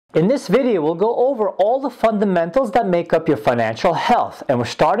In this video, we'll go over all the fundamentals that make up your financial health, and we're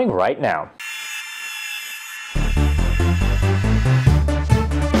starting right now.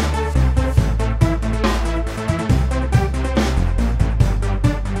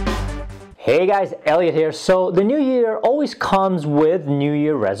 Hey guys, Elliot here. So the new year always comes with New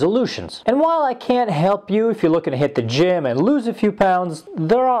Year resolutions. And while I can't help you if you're looking to hit the gym and lose a few pounds,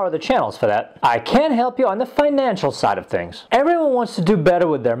 there are other channels for that. I can help you on the financial side of things. Everyone wants to do better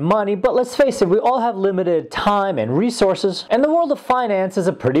with their money, but let's face it, we all have limited time and resources, and the world of finance is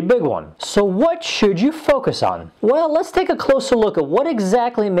a pretty big one. So what should you focus on? Well, let's take a closer look at what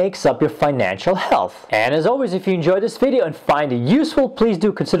exactly makes up your financial health. And as always, if you enjoyed this video and find it useful, please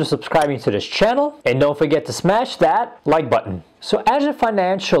do consider subscribing to this channel, and don't forget to smash that like button. So as a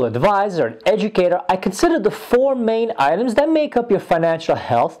financial advisor and educator, I consider the four main items that make up your financial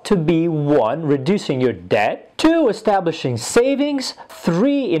health to be 1. Reducing your debt, 2. Establishing savings,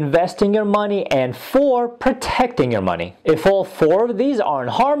 3. Investing your money, and 4. Protecting your money. If all 4 of these are in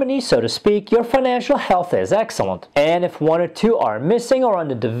harmony, so to speak, your financial health is excellent. And if 1 or 2 are missing or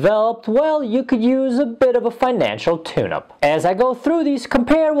underdeveloped, well, you could use a bit of a financial tune-up. As I go through these,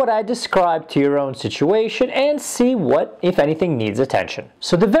 compare what I described to your own situation and see what, if anything, needs attention.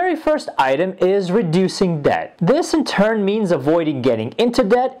 So the very first item is reducing debt. This in turn means avoiding getting into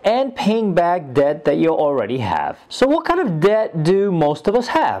debt and paying back debt that you already have. So what kind of debt do most of us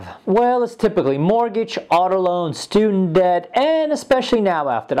have? Well, it's typically mortgage, auto loan, student debt, and especially now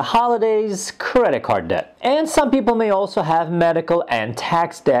after the holidays, credit card debt. And some people may also have medical and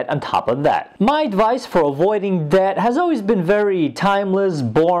tax debt on top of that. My advice for avoiding debt has always been very timeless,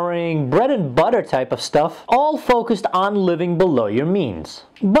 boring, bread and butter type of stuff, all focused on living below your means.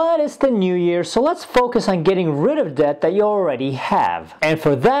 But it's the new year, so let's focus on getting rid of debt that you already have. And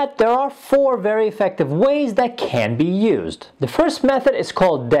for that, there are 4 very effective ways that can be used. The first method is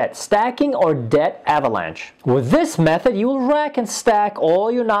called debt stacking or debt avalanche. With this method, you will rack and stack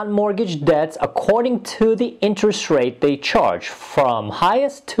all your non-mortgage debts according to the interest rate they charge, from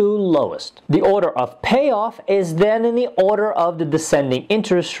highest to lowest. The order of payoff is then in the order of the descending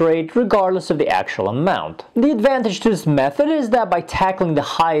interest rate, regardless of the actual amount. The advantage to this method is that by tackling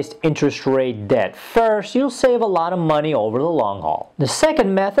the highest interest rate debt first, you'll save a lot of money over the long haul. The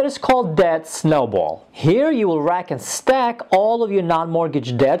second method is called debt snowball. Here you will rack and stack all of your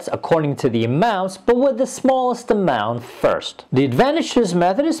non-mortgage debts according to the amounts, but with the smallest amount first. The advantage to this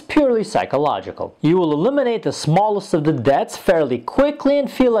method is purely psychological. You will eliminate the smallest of the debts fairly quickly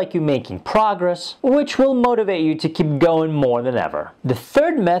and feel like you're making progress, which will motivate you to keep going more than ever. The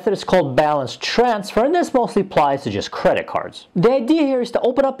third method is called balance transfer, and this mostly applies to just credit cards. The idea here is to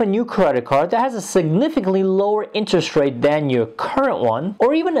open up a new credit card that has a significantly lower interest rate than your current one,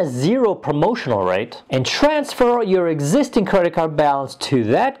 or even a 0 promotional rate, and transfer your existing credit card balance to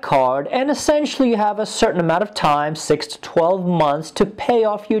that card, and essentially you have a certain amount of time, 6 to 12 months, to pay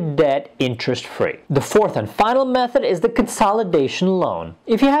off your debt interest-free. The fourth and final method is the consolidation loan.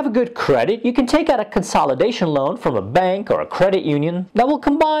 If you have a good credit, you can take out a consolidation loan from a bank or a credit union that will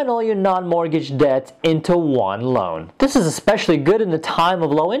combine all your non-mortgage debts into one loan. This is especially good in the time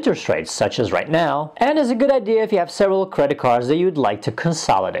of low interest rates, such as right now, and is a good idea if you have several credit cards that you'd like to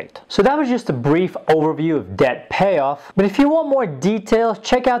consolidate. So that was just a brief overview of debt payoff, but if you want more details,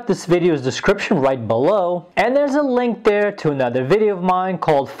 check out this video's description right below, and there's a link there to another video of mine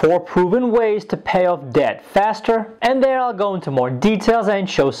called 4 Proven Ways to Pay Off Debt Faster, and there I'll go into more details and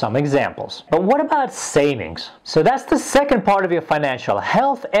show some examples. But what about savings? So that's the second part of your financial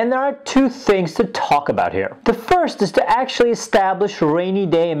health, and there are 2 things to talk about here. The first is to actually establish rainy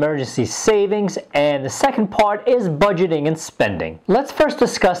day emergency savings, and the second part is budgeting and spending. Let's first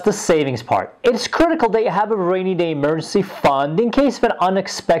discuss the savings part. It's critical that you have a rainy day emergency fund in case of an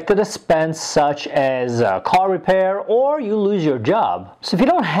unexpected expense such as a car repair or you lose your job. So if you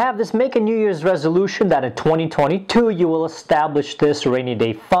don't have this, make a New Year's resolution that in 2022 you will establish this rainy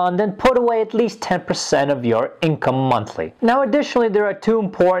day fund and put away at least 10% of your income monthly. Now additionally, there are 2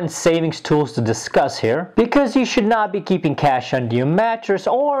 important savings tools to discuss here, because you should not be keeping cash under your mattress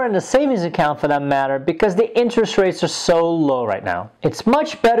or in a savings account for that matter, because the interest rates are so low right now. It's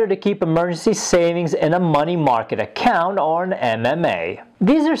much better to keep emergency savings in a money market account or an MMA.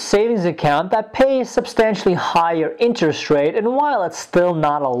 These are savings accounts that pay a substantially higher interest rate, and while it's still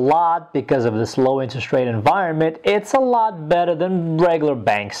not a lot because of this low interest rate environment, it's a lot better than regular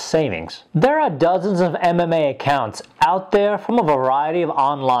bank savings. There are dozens of MMA accounts out there from a variety of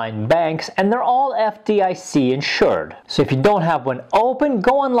online banks, and they're all FDIC insured. So if you don't have one open,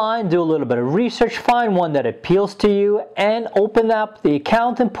 go online, do a little bit of research, find one that appeals to you, and open up the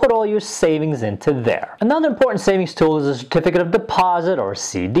account and put all your savings into there. Another important savings tool is a certificate of deposit or or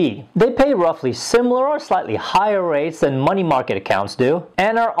CD. They pay roughly similar or slightly higher rates than money market accounts do,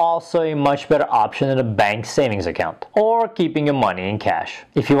 and are also a much better option than a bank savings account, or keeping your money in cash.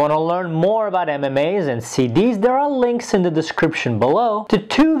 If you want to learn more about MMAs and CDs, there are links in the description below to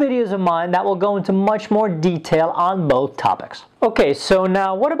 2 videos of mine that will go into much more detail on both topics. Okay, so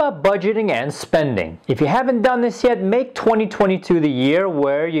now what about budgeting and spending? If you haven't done this yet, make 2022 the year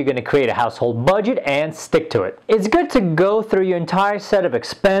where you're going to create a household budget and stick to it. It's good to go through your entire set of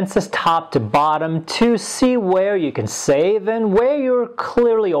expenses top to bottom to see where you can save and where you're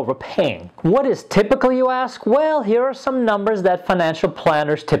clearly overpaying. What is typical, you ask? Well, here are some numbers that financial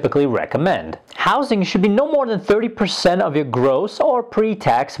planners typically recommend. Housing should be no more than 30% of your gross or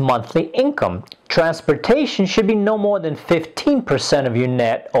pre-tax monthly income. Transportation should be no more than 15% of your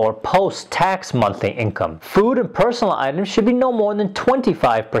net or post-tax monthly income. Food and personal items should be no more than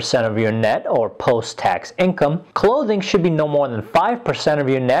 25% of your net or post-tax income. Clothing should be no more than 5% of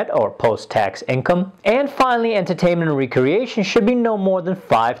your net or post-tax income. And finally, entertainment and recreation should be no more than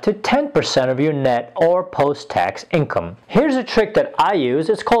 5 to 10% of your net or post-tax income. Here's a trick that I use.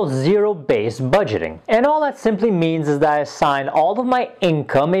 It's called zero-based budgeting. And all that simply means is that I assign all of my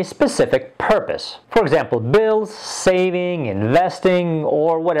income a specific purpose. For example, bills, saving, investing,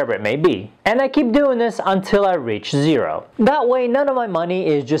 or whatever it may be. And I keep doing this until I reach zero. That way, none of my money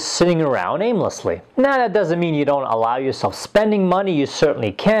is just sitting around aimlessly. Now, that doesn't mean you don't allow yourself spending money. You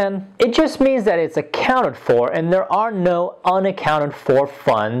certainly can. It just means that it's accounted for and there are no unaccounted for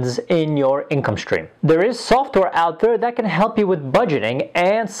funds in your income stream. There is software out there that can help you with budgeting,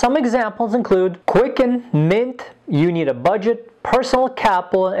 and some examples include Quicken, Mint, You Need a Budget, Personal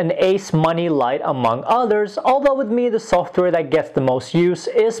Capital, and Ace Money Lite, among others, although with me the software that gets the most use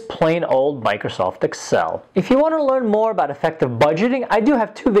is plain old Microsoft Excel. If you want to learn more about effective budgeting, I do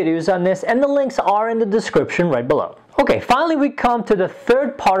have 2 videos on this, and the links are in the description right below. Okay, finally we come to the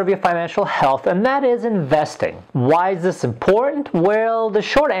third part of your financial health, and that is investing. Why is this important? Well, the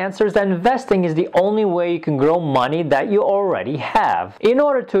short answer is that investing is the only way you can grow money that you already have in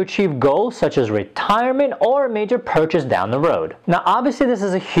order to achieve goals such as retirement or a major purchase down the road. Now, obviously this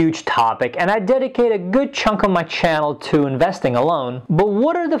is a huge topic, and I dedicate a good chunk of my channel to investing alone, but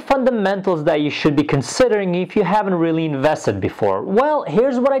what are the fundamentals that you should be considering if you haven't really invested before? Well,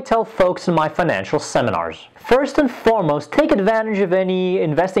 here's what I tell folks in my financial seminars. First and foremost, take advantage of any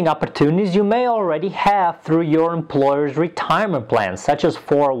investing opportunities you may already have through your employer's retirement plan, such as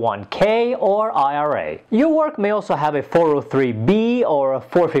 401k or IRA. Your work may also have a 403b or a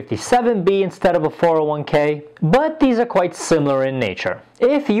 457b instead of a 401k, but these are quite similar in nature.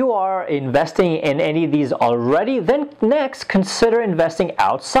 If you are investing in any of these already, then next consider investing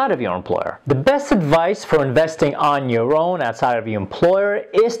outside of your employer. The best advice for investing on your own outside of your employer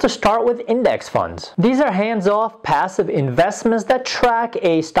is to start with index funds. These are hands-off passive investments that track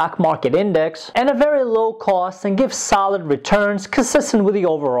a stock market index and a very low cost and give solid returns consistent with the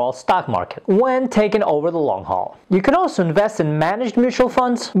overall stock market when taken over the long haul. You can also invest in managed mutual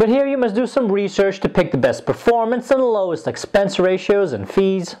funds, but here you must do some research to pick the best performance and the lowest expense ratios and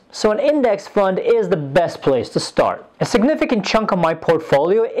fees, so an index fund is the best place to start. A significant chunk of my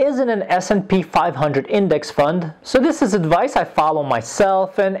portfolio is in an S&P 500 index fund, so this is advice I follow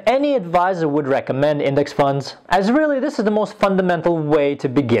myself, and any advisor would recommend index funds, as really this is the most fundamental way to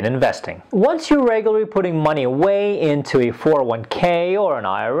begin investing. Once you're regularly putting money away into a 401k or an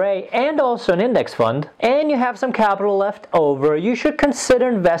IRA and also an index fund, and you have some capital left over, you should consider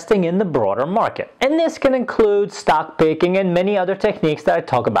investing in the broader market. And this can include stock picking and many other techniques that I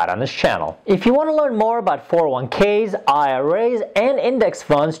talk about on this channel. If you want to learn more about 401ks, IRAs, and index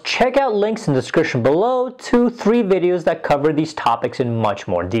funds, check out links in the description below to 3 videos that cover these topics in much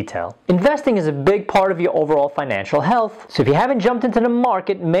more detail. Investing is a big part of your overall financial health, so if you haven't jumped into the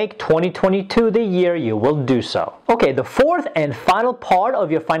market, make 2022 the year you will do so. Okay, the fourth and final part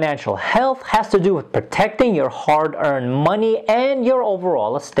of your financial health has to do with protecting your hard-earned money and your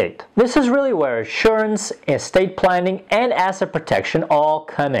overall estate. This is really where insurance, estate planning, and asset protection all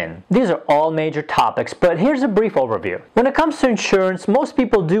come in. These are all major topics, but here's a brief overview. When it comes to insurance, most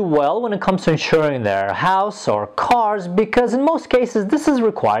people do well when it comes to insuring their house or cars because in most cases this is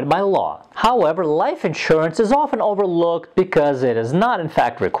required by law. However, life insurance is often overlooked because it is not in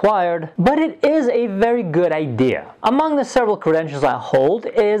fact required, but it is a very good idea. Among the several credentials I hold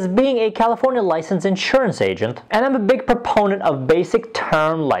is being a California licensed insurance agent, and I'm a big proponent of basic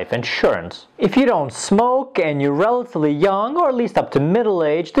term life insurance. If you don't smoke and you're relatively young, or at least up to middle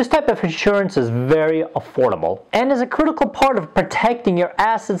age, this type of insurance is very affordable. And and is a critical part of protecting your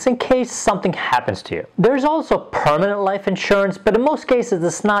assets in case something happens to you. There's also permanent life insurance, but in most cases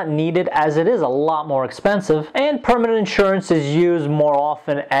it's not needed as it is a lot more expensive, and permanent insurance is used more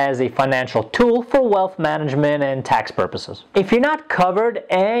often as a financial tool for wealth management and tax purposes. If you're not covered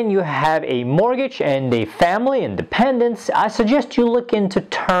and you have a mortgage and a family and dependents, I suggest you look into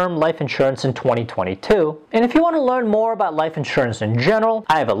term life insurance in 2022. And if you want to learn more about life insurance in general,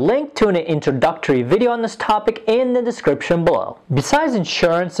 I have a link to an introductory video on this topic in the description below. Besides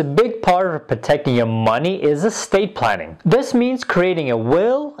insurance, a big part of protecting your money is estate planning. This means creating a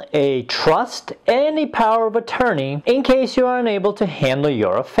will, a trust, and a power of attorney in case you are unable to handle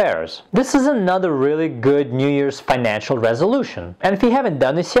your affairs. This is another really good New Year's financial resolution. And if you haven't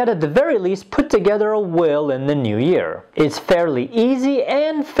done this yet, at the very least, put together a will in the new year. It's fairly easy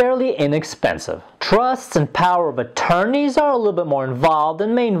and fairly inexpensive. Trusts and power of attorneys are a little bit more involved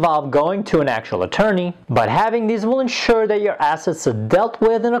and may involve going to an actual attorney, but having these will ensure that your assets are dealt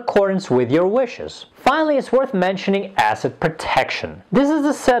with in accordance with your wishes. Finally, it's worth mentioning asset protection. This is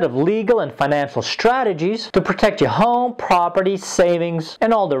a set of legal and financial strategies to protect your home, property, savings,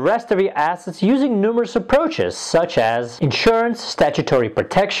 and all the rest of your assets using numerous approaches such as insurance, statutory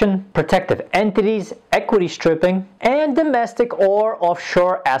protection, protective entities, equity stripping, and domestic or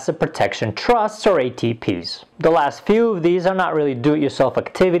offshore asset protection trusts or ATPs. The last few of these are not really do-it-yourself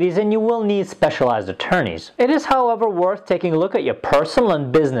activities and you will need specialized attorneys. It is, however, worth taking a look at your personal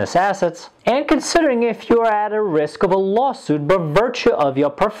and business assets and considering if you are at a risk of a lawsuit by virtue of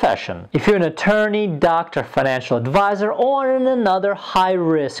your profession. If you're an attorney, doctor, financial advisor, or in another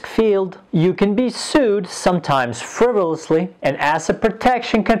high-risk field, you can be sued, sometimes frivolously, and asset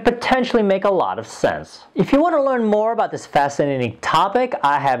protection can potentially make a lot of sense. If you want to learn more about this fascinating topic,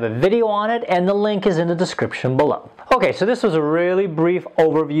 I have a video on it and the link is in the description below. Okay, so this was a really brief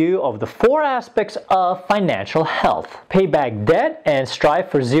overview of the 4 aspects of financial health. Pay back debt and strive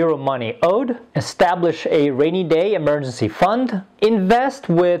for zero money owed. Establish a rainy day emergency fund. Invest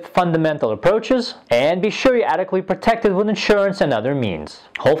with fundamental approaches. And be sure you're adequately protected with insurance and other means.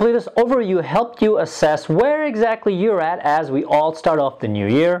 Hopefully this overview helped you assess where exactly you're at as we all start off the new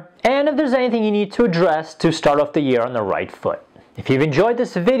year, and if there's anything you need to address to start off the year on the right foot. If you've enjoyed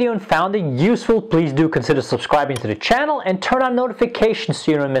this video and found it useful, please do consider subscribing to the channel and turn on notifications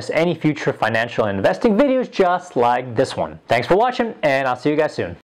so you don't miss any future financial and investing videos just like this one. Thanks for watching, and I'll see you guys soon.